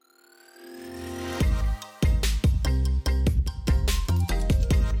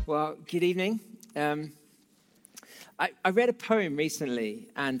Well, good evening. I read a poem recently,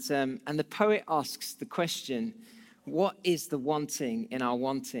 and the poet asks the question, what is the wanting in our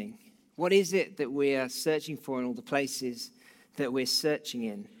wanting? What is it that we are searching for in all the places that we're searching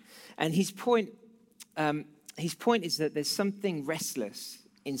in? And his point is that there's something restless,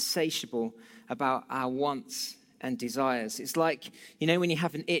 insatiable about our wants and desires. It's like, when you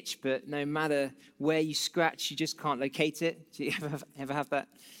have an itch, but no matter where you scratch, you just can't locate it. Do you ever have that?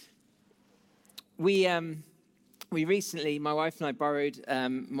 We recently, my wife and I borrowed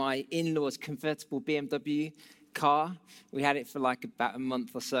my in-laws' convertible BMW car. We had it for like about a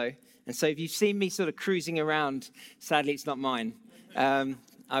month or so. And so if you've seen me sort of cruising around, sadly, it's not mine.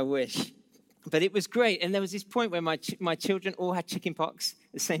 I wish. But it was great. And there was this point where my children all had chicken pox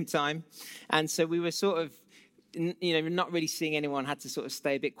at the same time. And so we were sort of, not really seeing anyone, had to sort of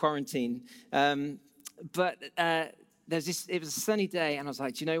stay a bit quarantined. But it was a sunny day, and I was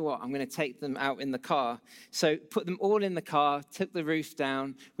like, do you know what? I'm going to take them out in the car. So put them all in the car, took the roof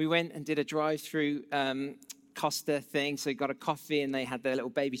down. We went and did a drive-through Costa thing. So we got a coffee, and they had their little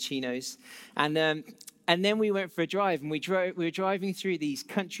baby chinos. And then we went for a drive, and we were driving through these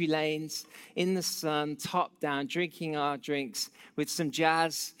country lanes in the sun, top down, drinking our drinks with some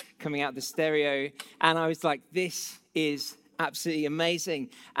jazz coming out the stereo. And I was like, this is absolutely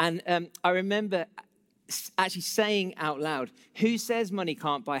amazing. And I remember actually saying out loud, who says money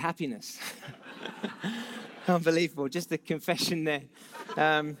can't buy happiness? Unbelievable, just a confession there.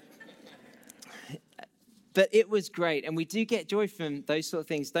 But it was great, and we do get joy from those sort of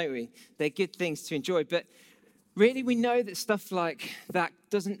things, don't we? They're good things to enjoy, but really we know that stuff like that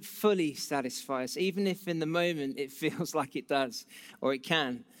doesn't fully satisfy us, even if in the moment it feels like it does, or it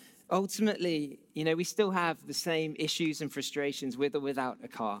can. Ultimately, we still have the same issues and frustrations with or without a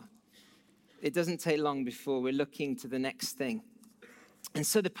car. It doesn't take long before we're looking to the next thing. And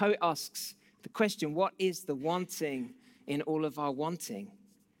so the poet asks the question, what is the wanting in all of our wanting?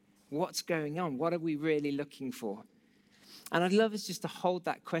 What's going on? What are we really looking for? And I'd love us just to hold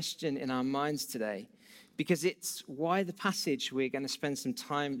that question in our minds today, because it's why the passage we're going to spend some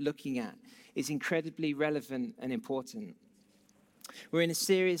time looking at is incredibly relevant and important. We're in a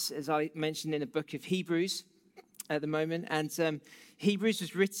series, as I mentioned, in a book of Hebrews at the moment, and Hebrews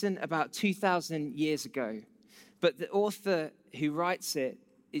was written about 2,000 years ago, but the author who writes it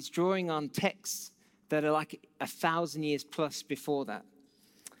is drawing on texts that are like 1,000 years plus before that.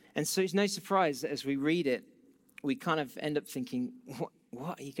 And so it's no surprise that as we read it, we kind of end up thinking,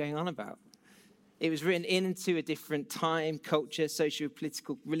 what are you going on about? It was written into a different time, culture, social,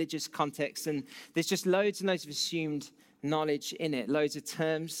 political, religious context, and there's just loads and loads of assumed knowledge in it, loads of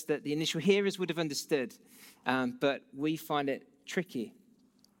terms that the initial hearers would have understood, but we find it tricky.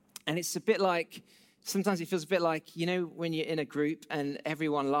 And it's a bit like, sometimes it feels a bit like, when you're in a group and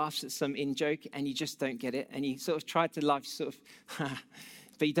everyone laughs at some in-joke and you just don't get it, and you sort of try to laugh,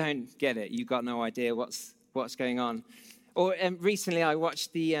 but you don't get it. You've got no idea what's going on. Or recently I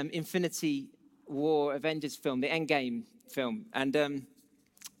watched the Infinity War Avengers film, the Endgame film, and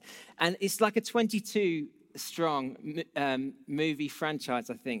it's like a 22-strong movie franchise,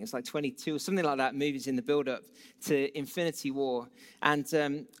 I think. It's like 22 or something like that, movies in the build-up to Infinity War.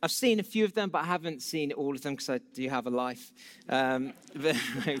 And I've seen a few of them, but I haven't seen all of them because I do have a life. But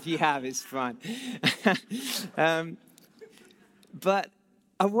if you have, it's fine. But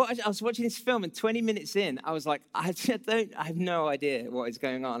I was watching this film, and 20 minutes in, I was like, I have no idea what is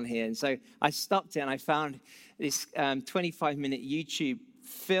going on here. And so I stopped it, and I found this 25-minute YouTube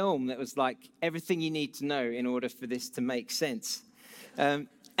film that was like everything you need to know in order for this to make sense. And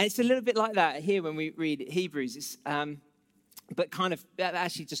it's a little bit like that here when we read Hebrews, but kind of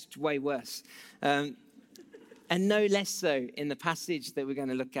actually just way worse. And no less so in the passage that we're going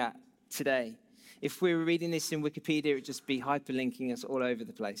to look at today. If we were reading this in Wikipedia, it would just be hyperlinking us all over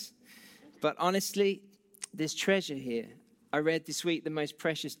the place. But honestly, there's treasure here. I read this week the most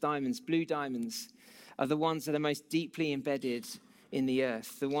precious diamonds, blue diamonds, are the ones that are most deeply embedded in the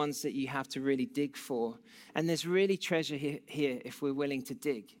earth, the ones that you have to really dig for. And there's really treasure here if we're willing to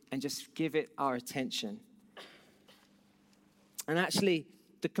dig and just give it our attention. And actually,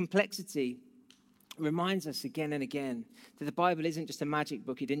 the complexity reminds us again and again that the Bible isn't just a magic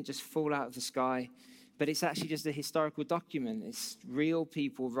book. It didn't just fall out of the sky, but it's actually just a historical document. It's real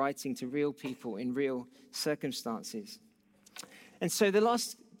people writing to real people in real circumstances. And so the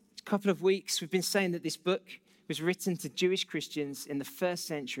last couple of weeks, we've been saying that this book was written to Jewish Christians in the first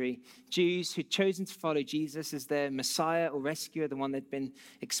century, Jews who'd chosen to follow Jesus as their Messiah or rescuer, the one they'd been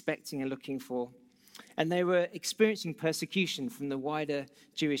expecting and looking for. And they were experiencing persecution from the wider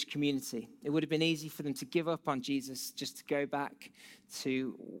Jewish community. It would have been easy for them to give up on Jesus, just to go back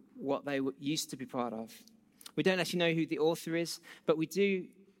to what they used to be part of. We don't actually know who the author is, but we do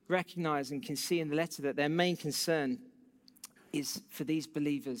recognize and can see in the letter that their main concern is for these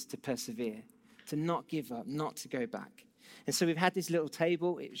believers to persevere, to not give up, not to go back. And so we've had this little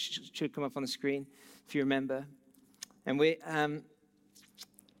table. It should come up on the screen if you remember. And we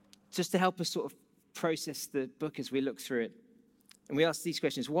just to help us sort of process the book as we look through it. And we ask these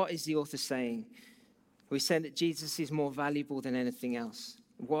questions. What is the author saying? We say that Jesus is more valuable than anything else.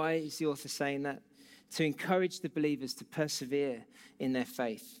 Why is the author saying that? To encourage the believers to persevere in their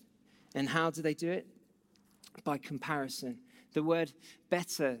faith. And how do they do it? By comparison. The word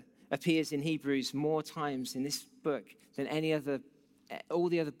better appears in Hebrews more times in this book than all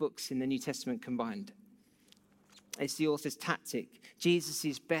the other books in the New Testament combined. It's the author's tactic. Jesus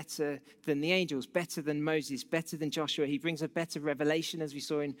is better than the angels, better than Moses, better than Joshua. He brings a better revelation, as we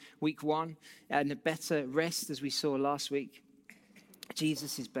saw in week 1, and a better rest, as we saw last week.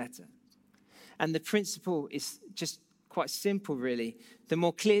 Jesus is better. And the principle is just quite simple, really. The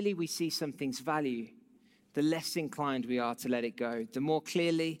more clearly we see something's value, the less inclined we are to let it go. The more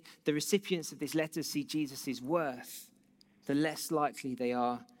clearly the recipients of this letter see Jesus' worth, the less likely they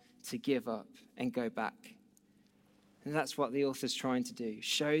are to give up and go back. And that's what the author's trying to do.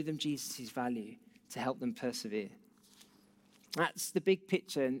 Show them Jesus' value to help them persevere. That's the big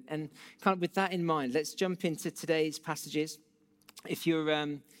picture. And kind of with that in mind, let's jump into today's passages. If you're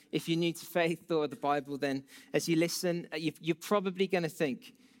new to faith or the Bible, then as you listen, you're probably going to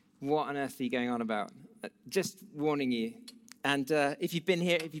think, what on earth are you going on about? Just warning you. And if you've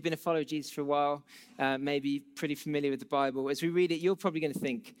been a follower of Jesus for a while, maybe pretty familiar with the Bible, as we read it, you're probably going to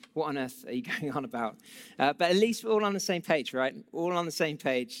think, what on earth are you going on about? But at least we're all on the same page, right? All on the same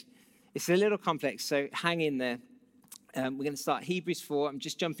page. It's a little complex, so hang in there. We're going to start Hebrews 4. I'm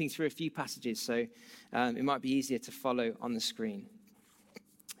just jumping through a few passages, so it might be easier to follow on the screen.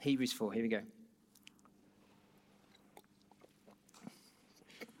 Hebrews 4, here we go.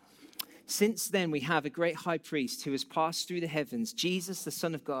 Since then we have a great high priest who has passed through the heavens, Jesus, the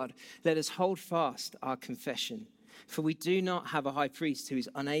Son of God. Let us hold fast our confession. For we do not have a high priest who is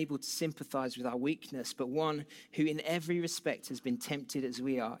unable to sympathize with our weakness, but one who in every respect has been tempted as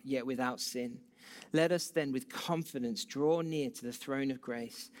we are, yet without sin. Let us then with confidence draw near to the throne of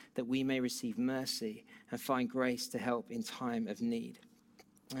grace, that we may receive mercy and find grace to help in time of need.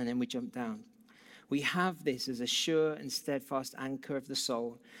 And then we jump down. We have this as a sure and steadfast anchor of the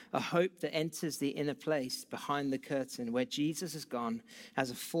soul, a hope that enters the inner place behind the curtain, where Jesus has gone as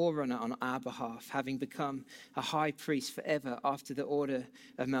a forerunner on our behalf, having become a high priest forever after the order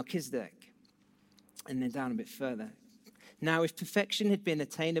of Melchizedek. And then down a bit further. Now, if perfection had been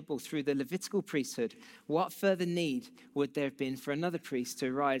attainable through the Levitical priesthood, what further need would there have been for another priest to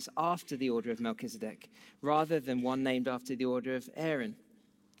arise after the order of Melchizedek, rather than one named after the order of Aaron?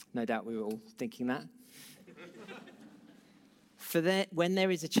 No doubt we were all thinking that. When there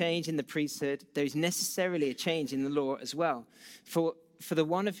is a change in the priesthood, there is necessarily a change in the law as well. For the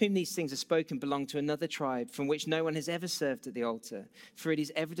one of whom these things are spoken belonged to another tribe from which no one has ever served at the altar. For it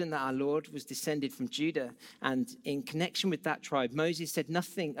is evident that our Lord was descended from Judah, and in connection with that tribe, Moses said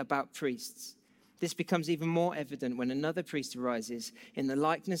nothing about priests. This becomes even more evident when another priest arises in the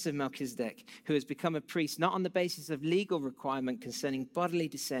likeness of Melchizedek, who has become a priest not on the basis of legal requirement concerning bodily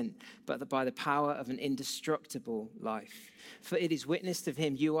descent, but by the power of an indestructible life. For it is witnessed of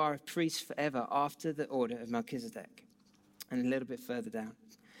him, you are a priest forever after the order of Melchizedek. And a little bit further down.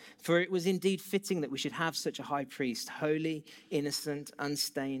 For it was indeed fitting that we should have such a high priest, holy, innocent,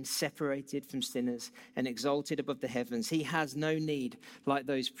 unstained, separated from sinners, and exalted above the heavens. He has no need, like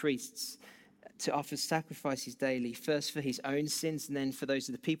those priests, to offer sacrifices daily, first for his own sins and then for those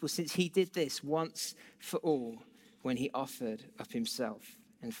of the people, since he did this once for all when he offered up himself.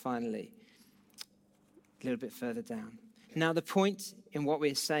 And finally, a little bit further down. Now, the point in what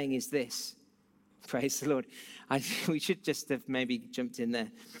we're saying is this. Praise the Lord. We should just have maybe jumped in there.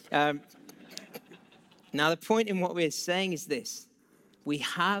 Now, the point in what we're saying is this. We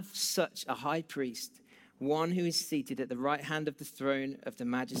have such a high priest, one who is seated at the right hand of the throne of the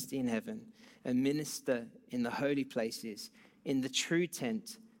majesty in heaven, a minister in the holy places, in the true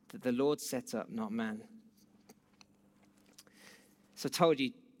tent that the Lord set up, not man. So I told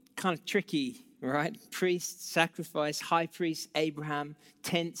you, kind of tricky, right? Priest, sacrifice, high priest, Abraham,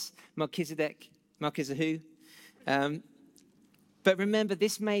 tents, Melchizedek, Melchizedek. But remember,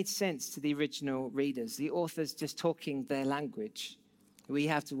 this made sense to the original readers. The author's just talking their language. We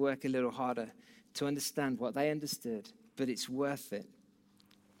have to work a little harder to understand what they understood, but it's worth it.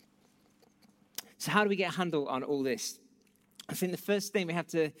 So how do we get a handle on all this? I think the first thing we have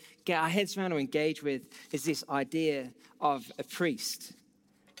to get our heads around or engage with is this idea of a priest.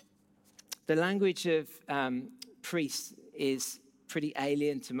 The language of priest is pretty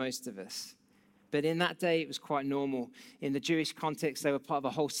alien to most of us. But in that day, it was quite normal. In the Jewish context, they were part of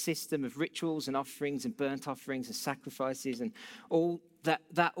a whole system of rituals and offerings and burnt offerings and sacrifices, and all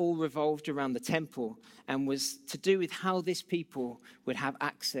that all revolved around the temple and was to do with how this people would have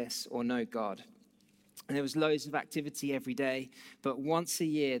access or know God. And there was loads of activity every day, but once a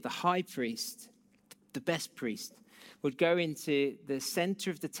year, the high priest, the best priest, would go into the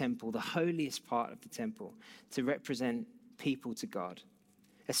center of the temple, the holiest part of the temple, to represent people to God.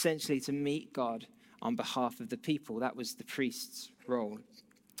 Essentially to meet God on behalf of the people. That was the priest's role.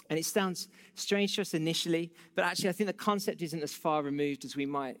 And it sounds strange to us initially, but actually I think the concept isn't as far removed as we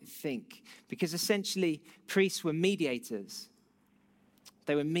might think. Because essentially, priests were mediators.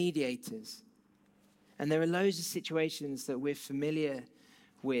 They were mediators. And there are loads of situations that we're familiar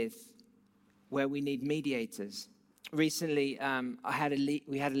with where we need mediators. Recently, we had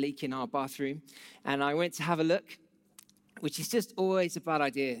a leak in our bathroom, and I went to have a look, which is just always a bad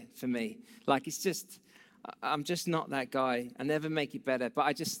idea for me. Like, I'm just not that guy. I never make it better. But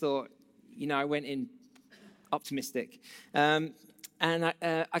I just thought, I went in optimistic. And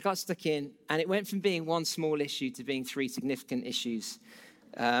I got stuck in, and it went from being one small issue to being 3 significant issues.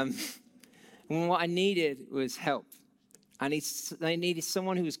 And what I needed was help. I needed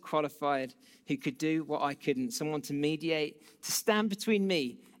someone who was qualified, who could do what I couldn't, someone to mediate, to stand between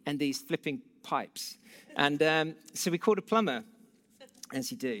me and these flipping pipes. And so we called a plumber,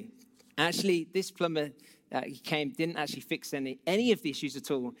 as you do. Actually, this plumber, he came, didn't actually fix any of the issues at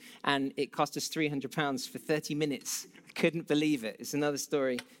all, and it cost us £300 for 30 minutes. I couldn't believe it. It's another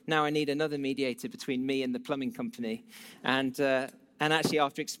story. Now I need another mediator between me and the plumbing company. And actually,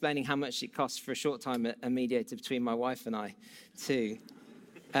 after explaining how much it costs for a short time, a mediator between my wife and I, too.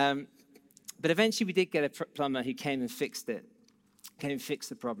 But eventually, we did get a plumber who came and fixed it. Came and fix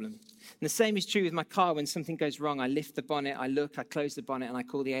the problem. And the same is true with my car. When something goes wrong, I lift the bonnet, I look, I close the bonnet, and I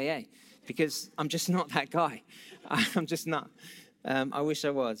call the AA. Because I'm just not that guy. I'm just not. I wish I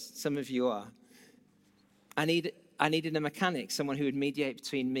was. Some of you are. I needed a mechanic, someone who would mediate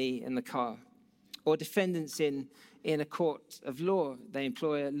between me and the car. Or defendants in a court of law. They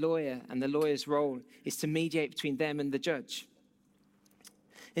employ a lawyer, and the lawyer's role is to mediate between them and the judge.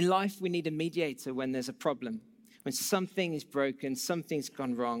 In life, we need a mediator when there's a problem. When something is broken, something's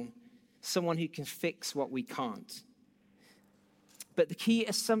gone wrong, someone who can fix what we can't. But the key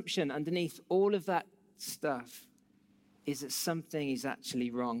assumption underneath all of that stuff is that something is actually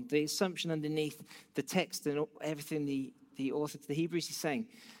wrong. The assumption underneath the text and everything the author to the Hebrews is saying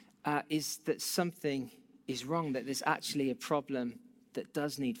is that something is wrong, that there's actually a problem that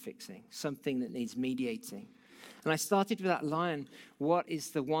does need fixing, something that needs mediating. And I started with that line, what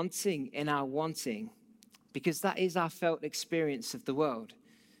is the wanting in our wanting? Because that is our felt experience of the world,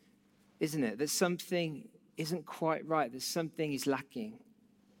 isn't it? That something isn't quite right, that something is lacking,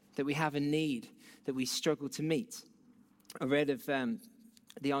 that we have a need that we struggle to meet. I read of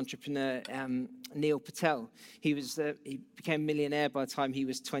the entrepreneur Neil Patel. He became a millionaire by the time he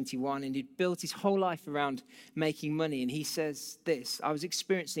was 21, and he'd built his whole life around making money. And he says this: I was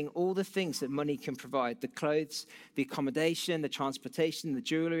experiencing all the things that money can provide, the clothes, the accommodation, the transportation, the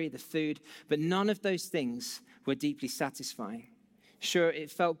jewelry, the food, but none of those things were deeply satisfying. Sure,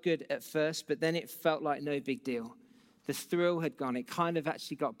 it felt good at first, but then it felt like no big deal. The thrill had gone. It kind of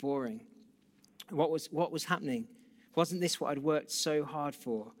actually got boring. What was happening? Wasn't this what I'd worked so hard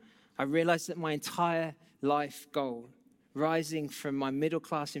for? I realized that my entire life goal, rising from my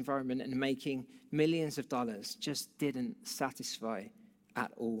middle-class environment and making millions of dollars, just didn't satisfy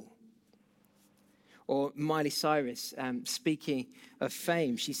at all. Or Miley Cyrus, speaking of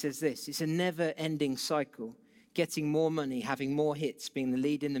fame, she says this: it's a never-ending cycle. Getting more money, having more hits, being the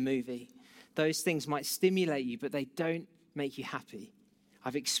lead in the movie. Those things might stimulate you, but they don't make you happy.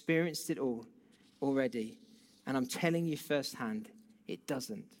 I've experienced it all already, and I'm telling you firsthand, it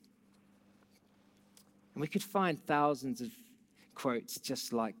doesn't. And we could find thousands of quotes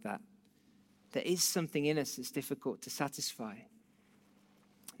just like that. There is something in us that's difficult to satisfy,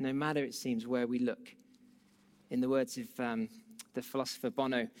 no matter, it seems, where we look. In the words of the philosopher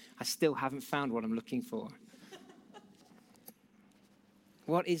Bono, I still haven't found what I'm looking for.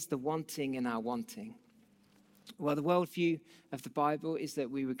 What is the wanting in our wanting? Well, the worldview of the Bible is that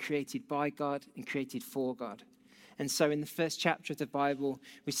we were created by God and created for God. And so in the first chapter of the Bible,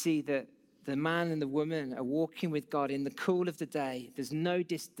 we see that the man and the woman are walking with God in the cool of the day. There's no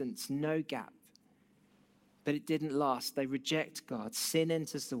distance, no gap. But it didn't last. They reject God. Sin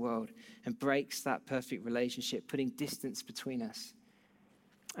enters the world and breaks that perfect relationship, putting distance between us.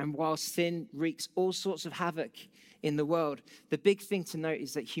 And while sin wreaks all sorts of havoc in the world, the big thing to note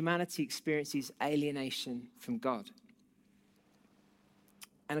is that humanity experiences alienation from God.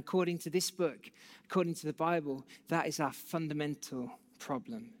 And according to this book, according to the Bible, that is our fundamental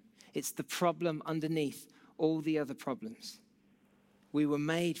problem. It's the problem underneath all the other problems. We were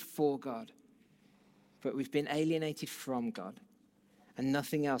made for God, but we've been alienated from God, and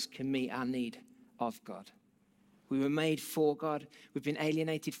nothing else can meet our need of God. We were made for God, we've been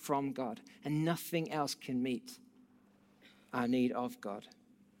alienated from God, and nothing else can meet our need of God.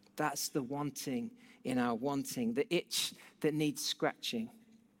 That's the wanting in our wanting, the itch that needs scratching.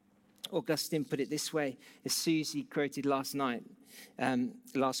 Augustine put it this way, as Susie quoted last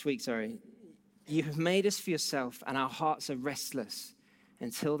week. You have made us for yourself, and our hearts are restless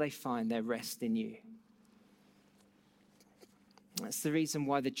until they find their rest in you. That's the reason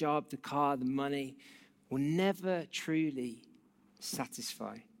why the job, the car, the money will never truly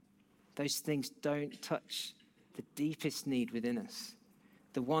satisfy. Those things don't touch the deepest need within us.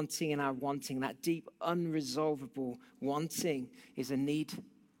 The wanting in our wanting, that deep, unresolvable wanting, is a need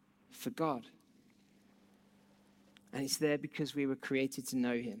for God. And it's there because we were created to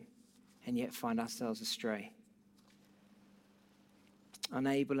know him and yet find ourselves astray.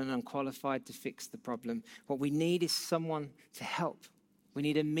 Unable and unqualified to fix the problem. What we need is someone to help. We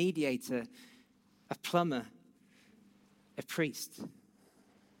need a mediator, a plumber, a priest.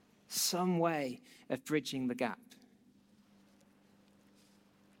 Some way of bridging the gap.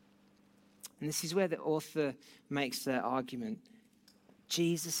 And this is where the author makes their argument.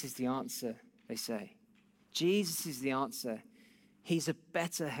 Jesus is the answer, they say. Jesus is the answer. He's a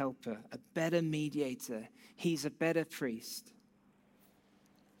better helper, a better mediator. He's a better priest.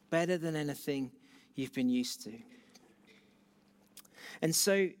 Better than anything you've been used to. And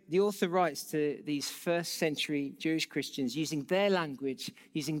so the author writes to these first century Jewish Christians using their language,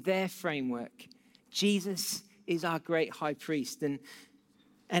 using their framework. Jesus is our great high priest.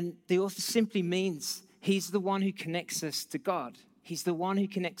 And the author simply means he's the one who connects us to God. He's the one who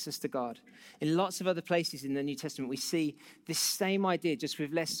connects us to God. In lots of other places in the New Testament, we see this same idea, just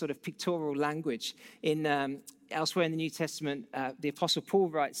with less sort of pictorial language. Elsewhere in the New Testament, the Apostle Paul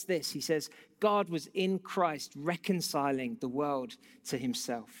writes this. He says, God was in Christ reconciling the world to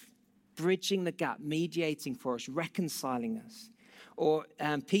himself, bridging the gap, mediating for us, reconciling us. Or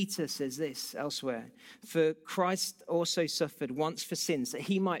Peter says this elsewhere, for Christ also suffered once for sins, that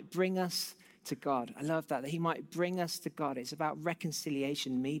he might bring us to God. I love that he might bring us to God. It's about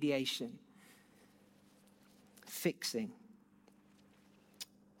reconciliation, mediation, fixing.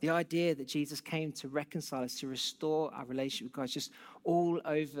 The idea that Jesus came to reconcile us, to restore our relationship with God, is just all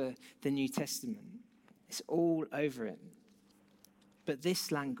over the New Testament. It's all over it. But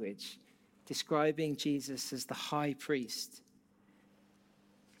this language, describing Jesus as the high priest,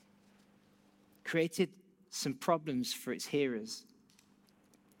 created some problems for its hearers.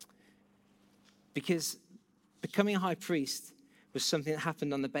 Because becoming a high priest was something that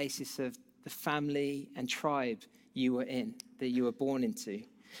happened on the basis of the family and tribe you were in, that you were born into.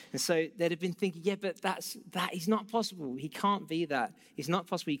 And so they'd have been thinking, yeah, but that is not possible. He can't be that. It's not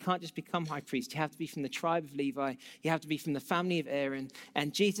possible. You can't just become high priest. You have to be from the tribe of Levi. You have to be from the family of Aaron.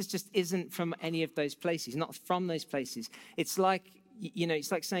 And Jesus just isn't from any of those places, not from those places. It's like,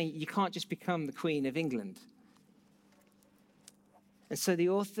 it's like saying you can't just become the Queen of England. And so the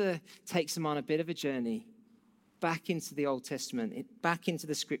author takes them on a bit of a journey back into the Old Testament, back into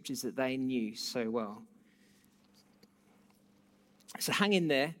the scriptures that they knew so well. So hang in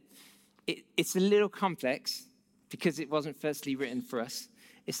there. It's a little complex because it wasn't firstly written for us.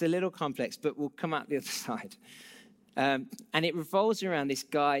 It's a little complex, but we'll come out the other side. And it revolves around this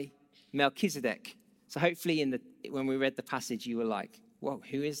guy, Melchizedek. So hopefully when we read the passage, you were like, whoa,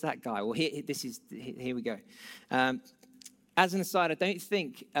 who is that guy? Well, here we go. As an aside, I don't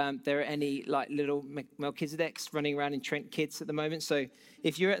think there are any like little Melchizedeks running around in Trent Kids at the moment. So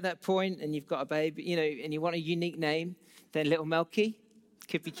if you're at that point and you've got a baby, and you want a unique name, then little Melky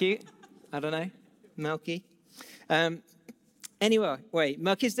could be cute. I don't know, Melky. Anyway,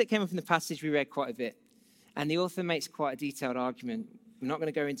 Melchizedek came up in the passage we read quite a bit. And the author makes quite a detailed argument. I'm not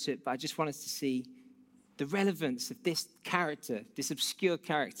going to go into it, but I just want us to see the relevance of this character, this obscure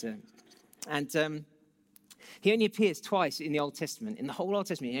character. And he only appears twice in the Old Testament. In the whole Old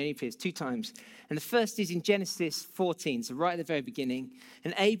Testament, he only appears 2 times. And the first is in Genesis 14, so right at the very beginning.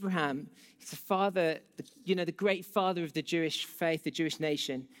 And Abraham, he's the father, the great father of the Jewish faith, the Jewish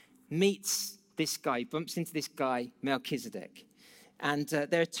nation, meets this guy, bumps into this guy, Melchizedek. And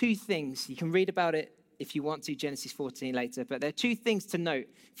there are 2 things. You can read about it if you want to, Genesis 14 later. But there are two things to note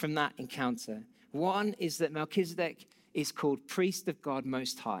from that encounter. One is that Melchizedek is called priest of God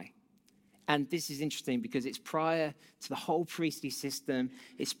Most High. And this is interesting because it's prior to the whole priestly system.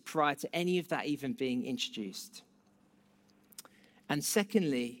 It's prior to any of that even being introduced. And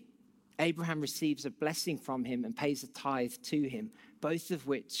secondly, Abraham receives a blessing from him and pays a tithe to him, both of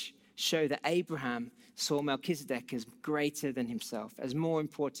which show that Abraham saw Melchizedek as greater than himself, as more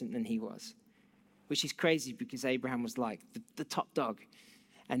important than he was, which is crazy because Abraham was like the top dog,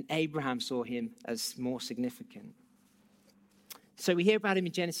 and Abraham saw him as more significant. So we hear about him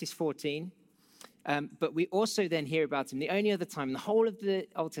in Genesis 14, but we also then hear about him the only other time in the whole of the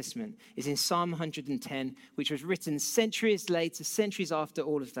Old Testament is in Psalm 110, which was written centuries later, centuries after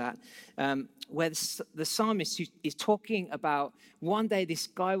all of that, where the psalmist is talking about one day this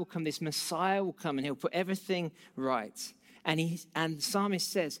guy will come, this Messiah will come, and he'll put everything right. And the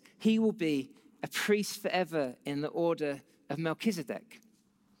psalmist says he will be a priest forever in the order of Melchizedek,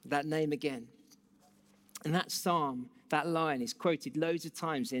 that name again. And that psalm, that line is quoted loads of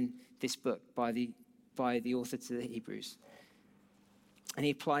times in this book by the author to the Hebrews. And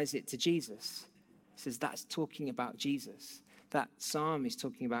he applies it to Jesus. He says that's talking about Jesus. That psalm is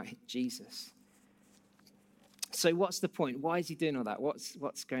talking about Jesus. So what's the point? Why is he doing all that?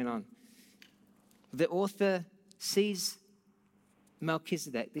 What's going on? The author sees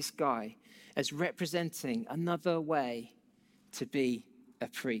Melchizedek, this guy, as representing another way to be a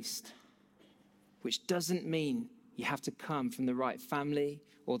priest, which doesn't mean you have to come from the right family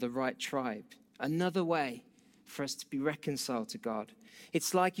or the right tribe. Another way for us to be reconciled to God.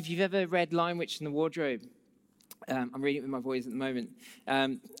 It's like if you've ever read Lion, Witch and the Wardrobe. I'm reading it with my voice at the moment.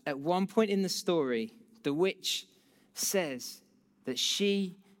 At one point in the story, the witch says that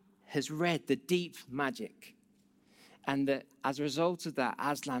she has read the deep magic and that as a result of that,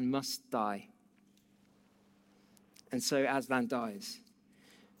 Aslan must die. And so Aslan dies.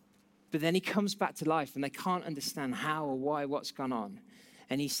 But then he comes back to life and they can't understand how or why, what's gone on.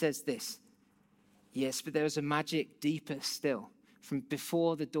 And he says this, yes, but there was a magic deeper still from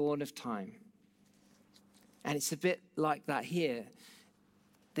before the dawn of time. And it's a bit like that here.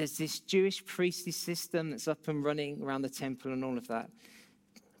 There's this Jewish priestly system that's up and running around the temple and all of that.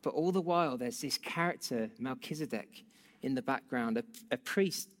 But all the while, there's this character, Melchizedek, in the background, a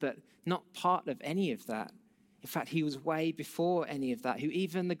priest, but not part of any of that. In fact, he was way before any of that, who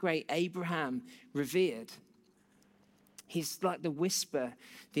even the great Abraham revered. He's like the whisper,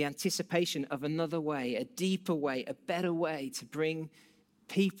 the anticipation of another way, a deeper way, a better way to bring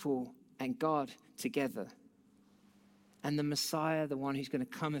people and God together. And the Messiah, the one who's going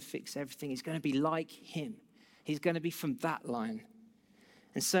to come and fix everything, is going to be like him. He's going to be from that line.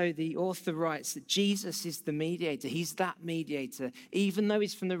 And so the author writes that Jesus is the mediator. He's that mediator, even though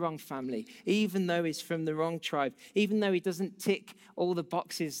he's from the wrong family, even though he's from the wrong tribe, even though he doesn't tick all the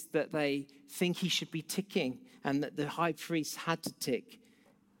boxes that they think he should be ticking and that the high priest had to tick.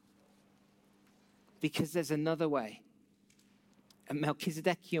 Because there's another way, a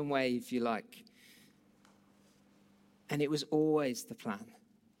Melchizedekian way, if you like. And it was always the plan.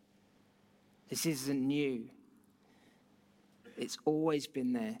 This isn't new. It's always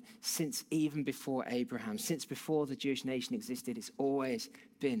been there since even before Abraham, since before the Jewish nation existed. It's always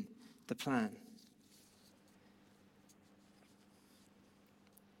been the plan.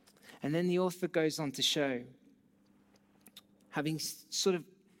 And then the author goes on to show, having sort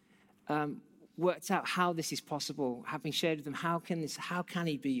of worked out how this is possible, having shared with them, how can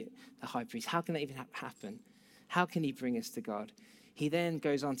he be the high priest? How can that even happen? How can he bring us to God? He then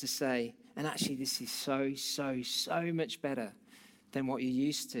goes on to say, and actually this is so much better than what you're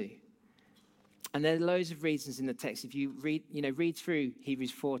used to. And there are loads of reasons in the text. If you read through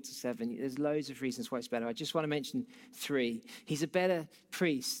Hebrews 4-7, there's loads of reasons why it's better. I just want to mention 3. He's a better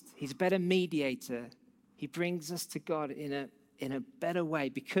priest. He's a better mediator. He brings us to God in a better way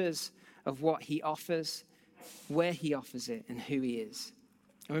because of what he offers, where he offers it, and who he is.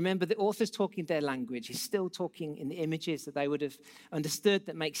 And remember, the author's talking their language. He's still talking in the images that they would have understood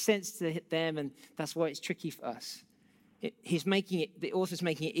that make sense to them, and that's why it's tricky for us. The author's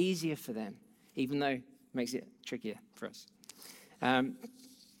making it easier for them, even though it makes it trickier for us.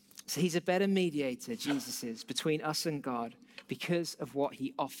 So he's a better mediator, Jesus is, between us and God because of what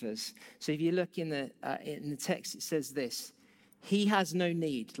he offers. So if you look in the text, it says this: he has no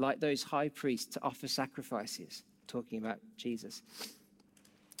need, like those high priests, to offer sacrifices, talking about Jesus.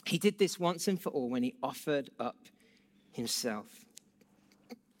 He did this once and for all when he offered up himself.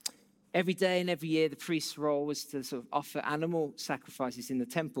 Every day and every year, the priest's role was to sort of offer animal sacrifices in the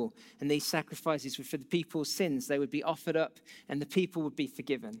temple. And these sacrifices were for the people's sins. They would be offered up and the people would be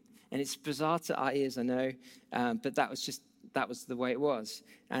forgiven. And it's bizarre to our ears, I know, but that was the way it was.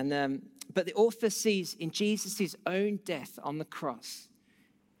 But the author sees in Jesus' own death on the cross,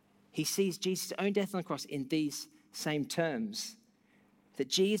 he sees Jesus' own death on the cross in these same terms. That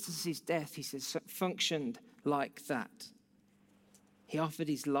Jesus' death, he says, functioned like that. He offered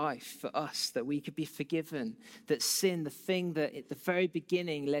his life for us that we could be forgiven. That sin, the thing that at the very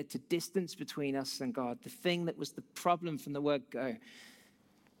beginning led to distance between us and God, the thing that was the problem from the word go,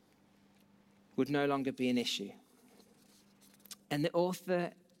 would no longer be an issue. And the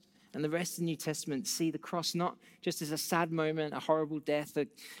author and the rest of the New Testament see the cross not just as a sad moment, a horrible death,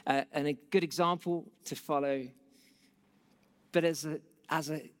 and a good example to follow, but as a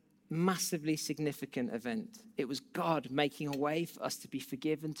massively significant event. It was God making a way for us to be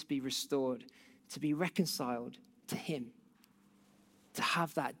forgiven, to be restored, to be reconciled to him, to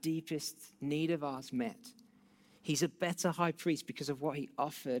have that deepest need of ours met. He's a better high priest because of what he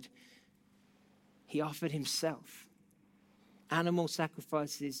offered. He offered himself. Animal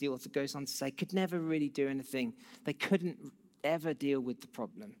sacrifices, the author goes on to say, could never really do anything. They couldn't ever deal with the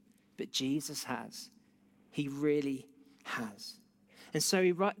problem. But Jesus has. He really has. And so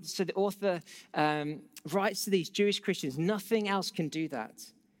the author writes to these Jewish Christians, nothing else can do that.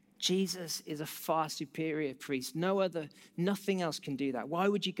 Jesus is a far superior priest. Nothing else can do that. Why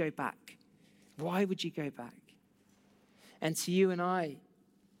would you go back? Why would you go back? And to you and I,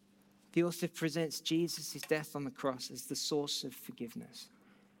 the author presents Jesus' death on the cross as the source of forgiveness,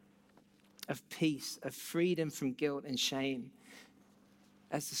 of peace, of freedom from guilt and shame,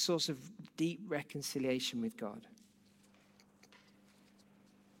 as the source of deep reconciliation with God.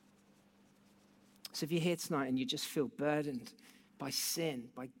 So if you're here tonight and you just feel burdened by sin,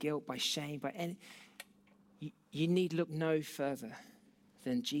 by guilt, by shame, you need look no further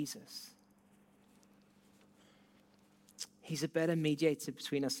than Jesus. He's a better mediator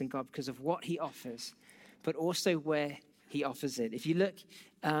between us and God because of what he offers, but also where he offers it. If you look,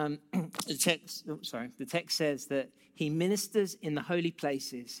 the text says that he ministers in the holy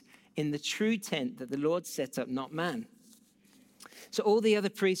places, in the true tent that the Lord set up, not man. So all the other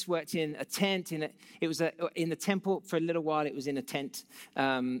priests worked in a tent. In the temple for a little while. It was in a tent,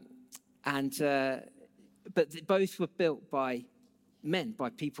 but both were built by men, by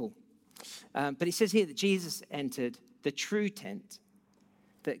people. But it says here that Jesus entered the true tent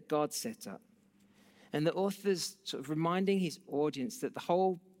that God set up, and the author's sort of reminding his audience that the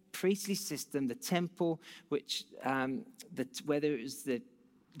whole priestly system, the temple, which whether it was the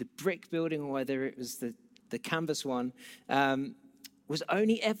brick building or whether it was the canvas one, was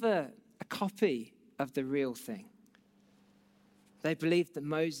only ever a copy of the real thing. They believed that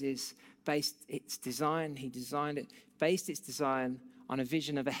Moses based its design on a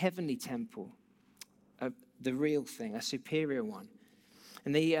vision of a heavenly temple, of the real thing, a superior one.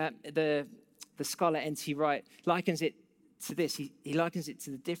 And the scholar N.T. Wright likens it to this. He likens it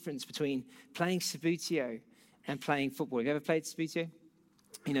to the difference between playing Subbuteo and playing football. Have you ever played Subbuteo?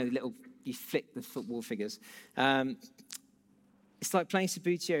 You know, you flick the football figures. It's like playing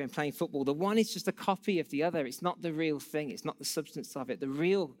Subbuteo and playing football. The one is just a copy of the other. It's not the real thing. It's not the substance of it. The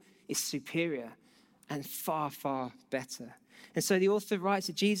real is superior and far, far better. And so the author writes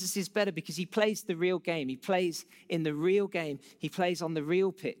that Jesus is better because he plays the real game. He plays in the real game. He plays on the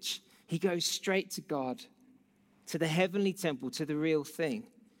real pitch. He goes straight to God, to the heavenly temple, to the real thing.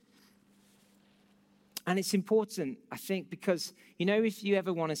 And it's important, I think, because, you know, if you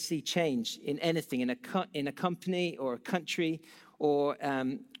ever want to see change in anything, in a company or a country or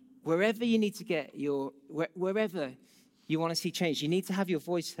wherever you need to get wherever you want to see change, you need to have your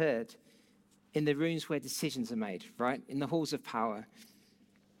voice heard in the rooms where decisions are made, right? In the halls of power,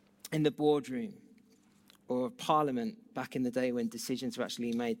 in the boardroom, or parliament back in the day when decisions were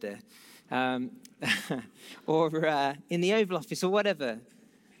actually made there, or in the Oval Office or whatever.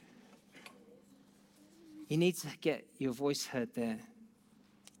 You need to get your voice heard there.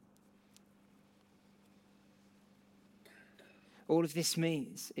 All of this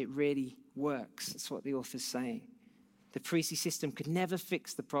means it really works. That's what the author's saying. The priestly system could never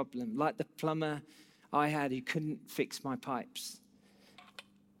fix the problem, like the plumber I had who couldn't fix my pipes.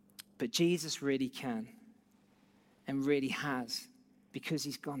 But Jesus really can and really has, because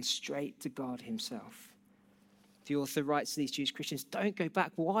he's gone straight to God himself. The author writes to these Jewish Christians, don't go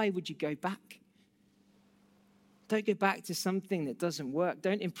back. Why would you go back? Don't go back to something that doesn't work.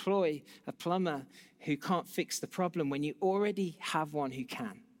 Don't employ a plumber who can't fix the problem when you already have one who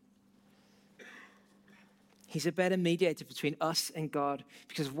can. He's a better mediator between us and God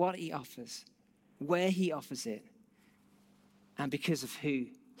because of what he offers, where he offers it, and because of who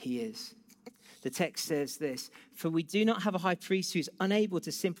he is. The text says this, "For we do not have a high priest who is unable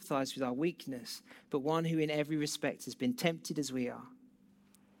to sympathize with our weakness, but one who in every respect has been tempted as we are."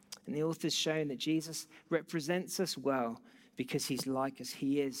 And the author's shown that Jesus represents us well because he's like us.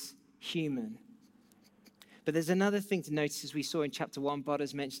 He is human. But there's another thing to notice, as we saw in chapter 1, Bod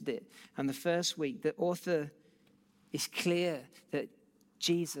has mentioned it, and the first week, the author is clear that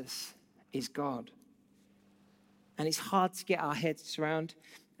Jesus is God. And it's hard to get our heads around,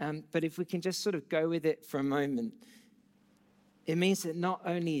 but if we can just sort of go with it for a moment, it means that not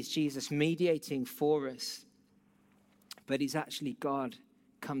only is Jesus mediating for us, but he's actually God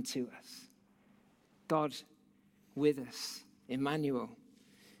come to us. God with us, Emmanuel.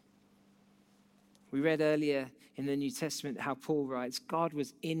 We read earlier in the New Testament how Paul writes, God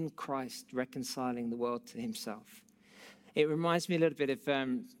was in Christ reconciling the world to himself. It reminds me a little bit of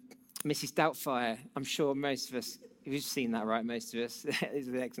Mrs. Doubtfire. I'm sure most of us, you've seen that, right? Most of us. It's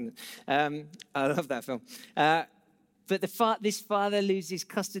excellent. I love that film. But this father loses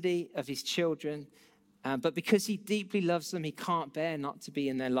custody of his children, but because he deeply loves them, he can't bear not to be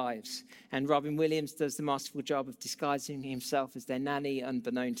in their lives. And Robin Williams does the masterful job of disguising himself as their nanny,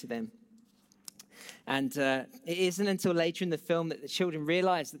 unbeknown to them. And it isn't until later in the film that the children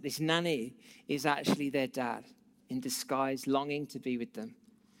realize that this nanny is actually their dad in disguise, longing to be with them.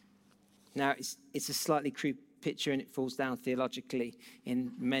 Now, it's a slightly crude picture, and it falls down theologically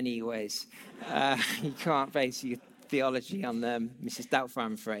in many ways. You can't base your theology on Mrs. Doubtfire,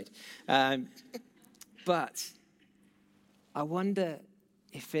 I'm afraid. But I wonder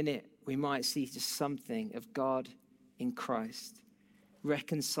if in it we might see just something of God in Christ,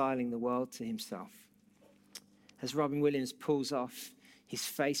 reconciling the world to himself. As Robin Williams pulls off his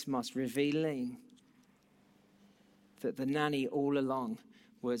face mask, revealing that the nanny all along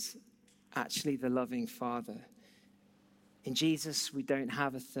was actually the loving father. In Jesus, we don't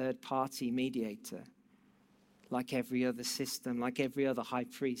have a third-party mediator like every other system, like every other high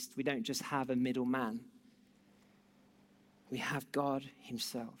priest. We don't just have a middleman. We have God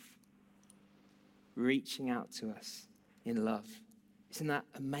himself reaching out to us in love. Isn't that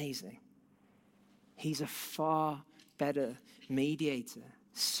amazing? He's a far better mediator,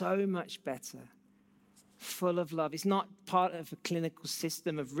 so much better, full of love. It's not part of a clinical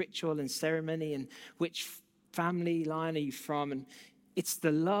system of ritual and ceremony and which family line are you from. And it's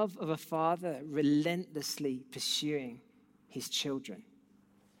the love of a father relentlessly pursuing his children.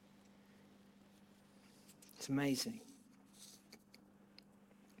 It's amazing.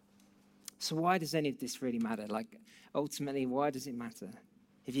 So why does any of this really matter? Like, ultimately, why does it matter?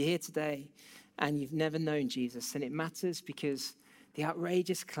 If you're here today and you've never known Jesus, then it matters because the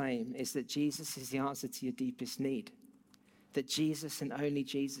outrageous claim is that Jesus is the answer to your deepest need. That Jesus and only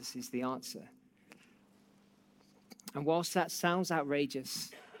Jesus is the answer. And whilst that sounds outrageous,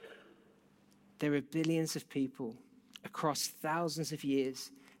 there are billions of people across thousands of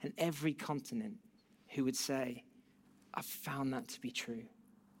years and every continent who would say, I've found that to be true.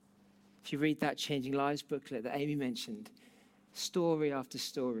 If you read that Changing Lives booklet that Amy mentioned, story after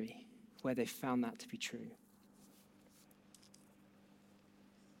story where they found that to be true.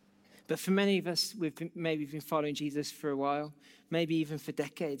 But for many of us, we've maybe been following Jesus for a while, maybe even for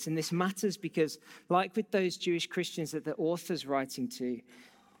decades. And this matters because, like with those Jewish Christians that the author's writing to,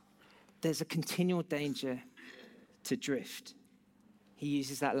 there's a continual danger to drift. He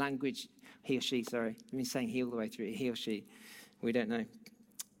uses that language, he or she, sorry. I've been saying he all the way through, he or she. We don't know.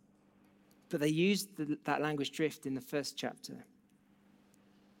 But they used that language drift in the first chapter.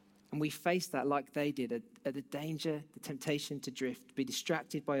 And we face that like they did, at the danger, the temptation to drift, be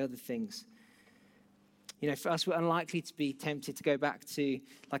distracted by other things. You know, for us, we're unlikely to be tempted to go back to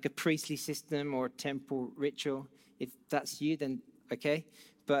like a priestly system or a temple ritual. If that's you, then okay.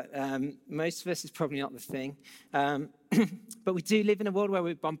 But most of us, is probably not the thing. But we do live in a world where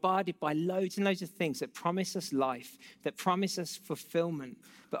we're bombarded by loads and loads of things that promise us life, that promise us fulfillment,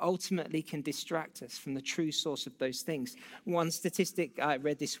 but ultimately can distract us from the true source of those things. One statistic I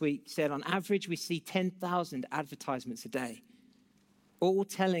read this week said, on average, we see 10,000 advertisements a day, all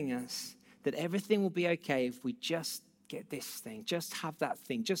telling us that everything will be okay if we just get this thing, just have that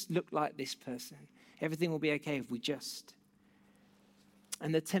thing, just look like this person. Everything will be okay if we just.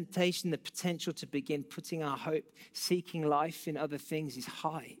 And the temptation, the potential to begin putting our hope, seeking life in other things is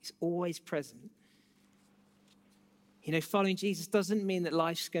high. It's always present. You know, following Jesus doesn't mean that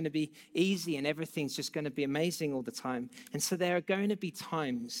life's going to be easy and everything's just going to be amazing all the time. And so there are going to be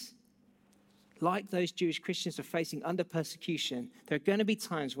times, like those Jewish Christians are facing under persecution, there are going to be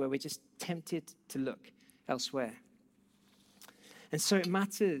times where we're just tempted to look elsewhere. And so it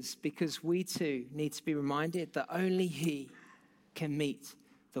matters because we too need to be reminded that only he can meet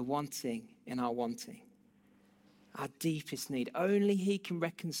the wanting in our wanting, our deepest need. Only he can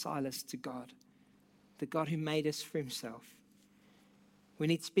reconcile us to God, the God who made us for himself. We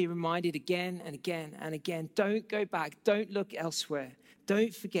need to be reminded again and again and again. Don't go back. Don't look elsewhere.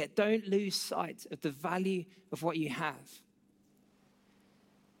 Don't forget. Don't lose sight of the value of what you have.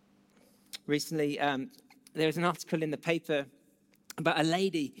 Recently, there was an article in the paper about a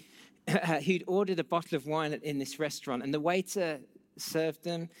lady who'd ordered a bottle of wine in this restaurant, and the waiter served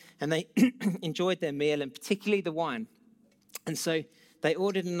them, and they enjoyed their meal, and particularly the wine. And so they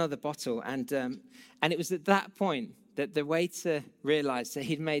ordered another bottle, and it was at that point that the waiter realized that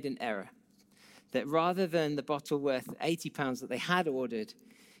he'd made an error, that rather than the bottle worth £80 that they had ordered,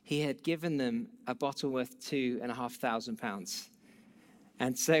 he had given them a bottle worth £2,500.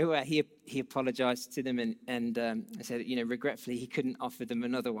 And so he apologized to them and said, regretfully, he couldn't offer them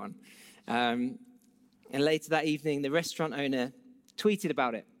another one. And later that evening, the restaurant owner tweeted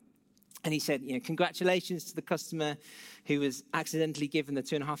about it. And he said, congratulations to the customer who was accidentally given the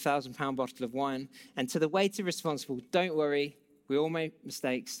 £2,500 bottle of wine. And to the waiter responsible, don't worry, we all make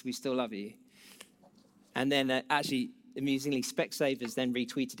mistakes, we still love you. And then actually, amusingly, Specsavers then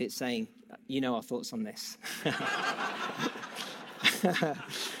retweeted it saying, our thoughts on this.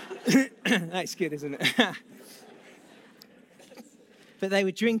 That's good, isn't it? But they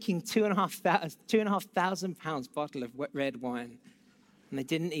were drinking £2,500 bottle of red wine, and they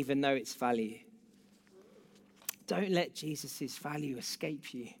didn't even know its value. Don't let Jesus' value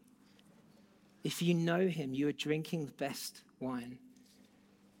escape you. If you know him, you are drinking the best wine.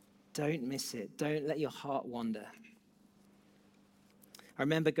 Don't miss it. Don't let your heart wander. I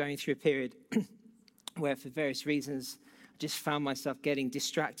remember going through a period where, for various reasons, I just found myself getting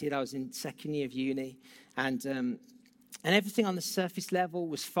distracted. I was in second year of uni, and everything on the surface level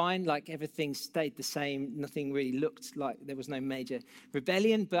was fine. Like, everything stayed the same. Nothing really looked like there was no major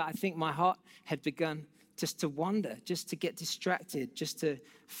rebellion. But I think my heart had begun just to wander, just to get distracted, just to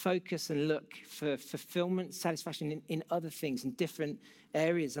focus and look for fulfillment, satisfaction in other things, in different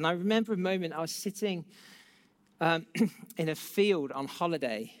areas. And I remember a moment I was sitting in a field on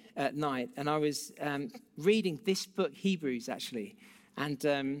holiday at night, and I was reading this book, Hebrews, actually. And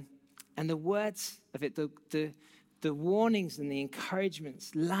the words of it, the warnings and the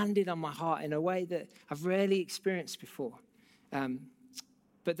encouragements landed on my heart in a way that I've rarely experienced before,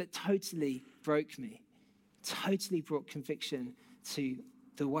 but that totally broke me, totally brought conviction to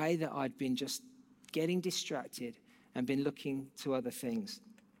the way that I'd been just getting distracted and been looking to other things.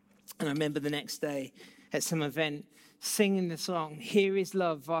 And I remember the next day at some event singing the song, "Here is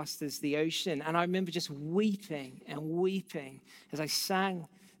love, vast as the ocean." And I remember just weeping and weeping as I sang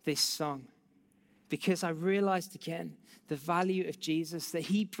this song, because I realized again the value of Jesus, that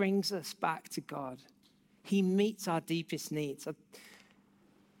he brings us back to God. He meets our deepest needs.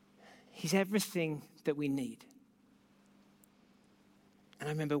 He's everything that we need. And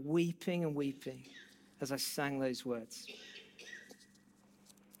I remember weeping and weeping as I sang those words.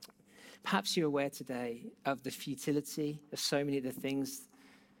 Perhaps you're aware today of the futility of so many of the things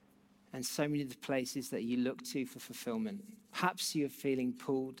and so many of the places that you look to for fulfillment. Perhaps you're feeling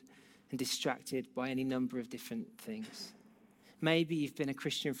pulled and distracted by any number of different things. Maybe you've been a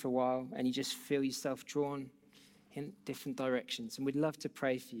Christian for a while and you just feel yourself drawn in different directions, and we'd love to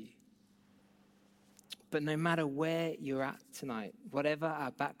pray for you. But no matter where you're at tonight, whatever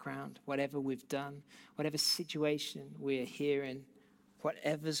our background, whatever we've done, whatever situation we're here in,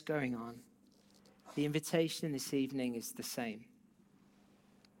 whatever's going on, the invitation this evening is the same.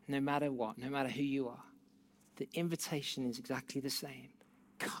 No matter what, no matter who you are, the invitation is exactly the same.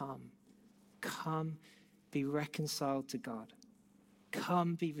 Come, be reconciled to God.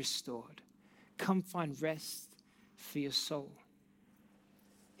 Come, be restored. Come, find rest for your soul.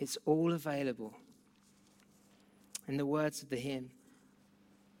 It's all available. In the words of the hymn,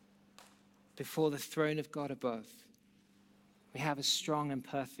 before the throne of God above, we have a strong and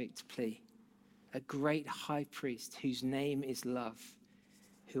perfect plea, a great high priest whose name is love,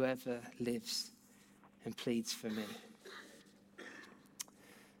 whoever lives and pleads for me.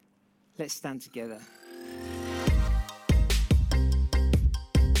 Let's stand together.